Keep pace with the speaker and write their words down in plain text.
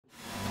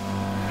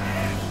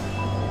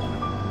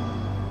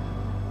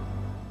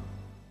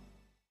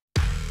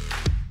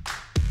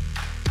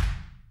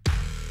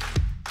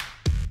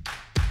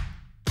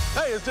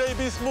it's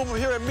JB Smoove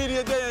here at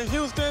Media Day in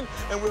Houston,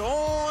 and we're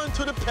on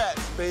to the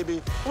Pats,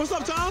 baby. What's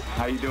up, Tom?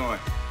 How you doing?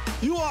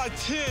 You are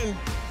 10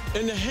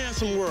 in the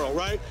handsome world,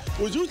 right?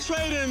 Would you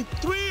trade in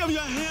 3 of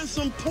your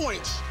handsome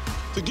points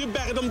to get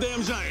back at them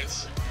damn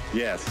Giants?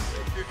 Yes.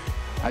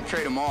 I'd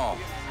trade them all.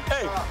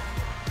 Hey,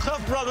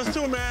 Clef brothers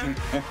too, man.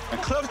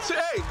 Clef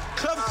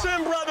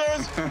Chin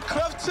brothers.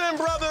 Clef Chin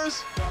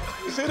brothers.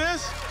 You see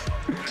this?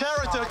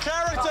 Character.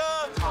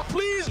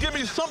 Please give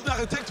me something I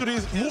can take to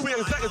these movie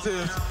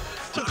executives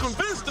to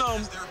convince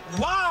them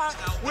why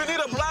we need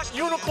a black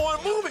unicorn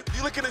movie.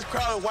 You look at this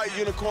crowd of white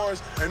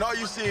unicorns, and all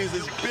you see is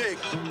this big,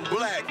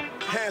 black,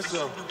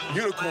 handsome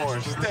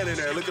unicorn standing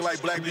there looking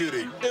like Black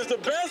Beauty. It's the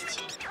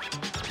best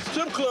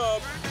strip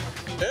club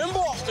in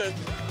Boston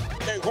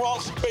in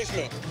Gronk's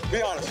basement.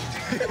 Be honest.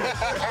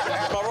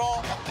 Am I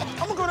wrong?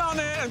 I'm gonna go down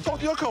there and talk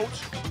to your coach,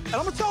 and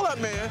I'm gonna tell that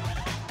man,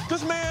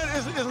 this man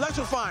is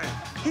electrifying.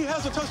 He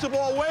has to touch the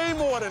ball way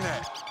more than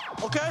that.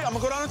 Okay, I'm gonna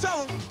go down and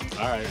tell him.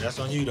 All right, that's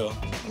on you though.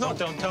 No,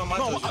 don't tell him I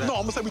told you that. No,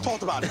 I'm gonna say we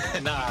talked about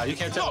it. Nah, you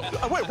can't tell.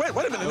 No, wait a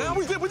minute. Now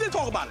we did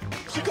talk about it.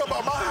 She come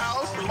by my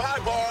house, my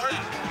bar,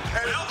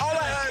 and all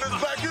I had is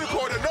Black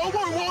unicorn that no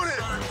one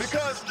wanted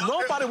because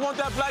nobody want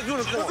that black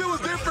unicorn. Because it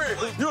was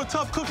different. You're a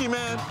tough cookie,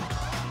 man.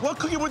 What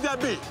cookie would that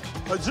be?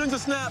 A ginger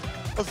snap,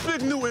 a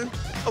fig Newton,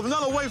 a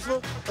vanilla wafer,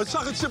 a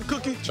chocolate chip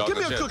cookie? Chocolate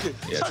Give me a chip. cookie.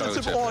 Yeah,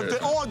 chocolate chip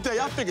all day.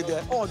 I figured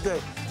that, all day.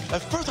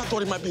 At first, I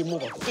thought he might be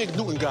more of a fig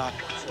Newton guy,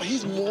 but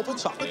he's more of a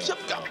chocolate chip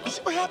guy. You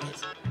see what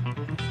happens?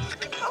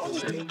 I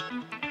understand.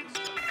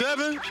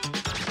 Devin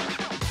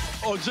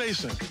or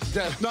Jason?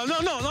 Devin.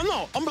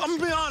 No. I'm gonna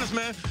be honest,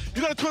 man.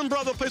 You got a twin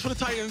brother, plays for the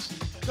Titans.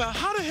 Now,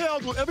 how the hell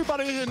do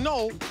everybody here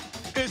know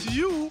it's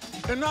you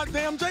and not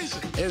damn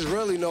Jason? There's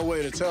really no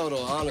way to tell,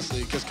 though,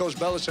 honestly, because Coach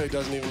Belichick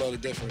doesn't even know the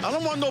difference. I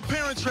don't want no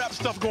parent trap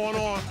stuff going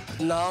on.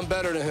 Nah, I'm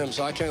better than him,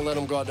 so I can't let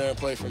him go out there and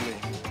play for me.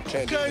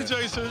 Can't do Okay, that.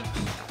 Jason.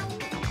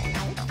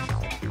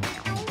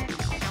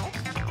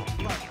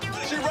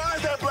 she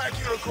rides that black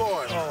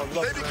unicorn. Oh,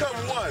 look, they become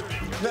one.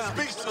 Now- It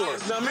speaks to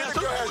us. now, man, The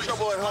girl has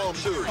trouble at home,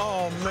 too.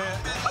 Oh, man.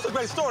 That's a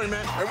great story,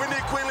 man. And we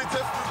need Queen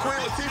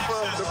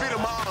Latifah to be the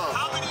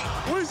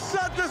mom. We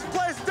shut this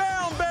place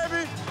down,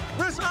 baby.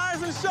 Rich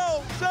Eisen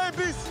Show,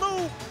 JB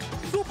Smoove,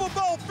 Super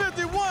Bowl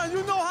 51.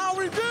 You know how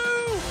we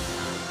do.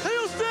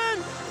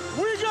 Houston,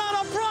 we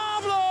got a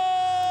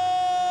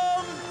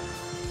problem.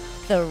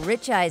 The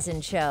Rich Eisen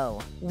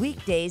Show,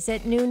 weekdays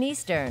at noon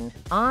Eastern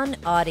on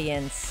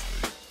Audience.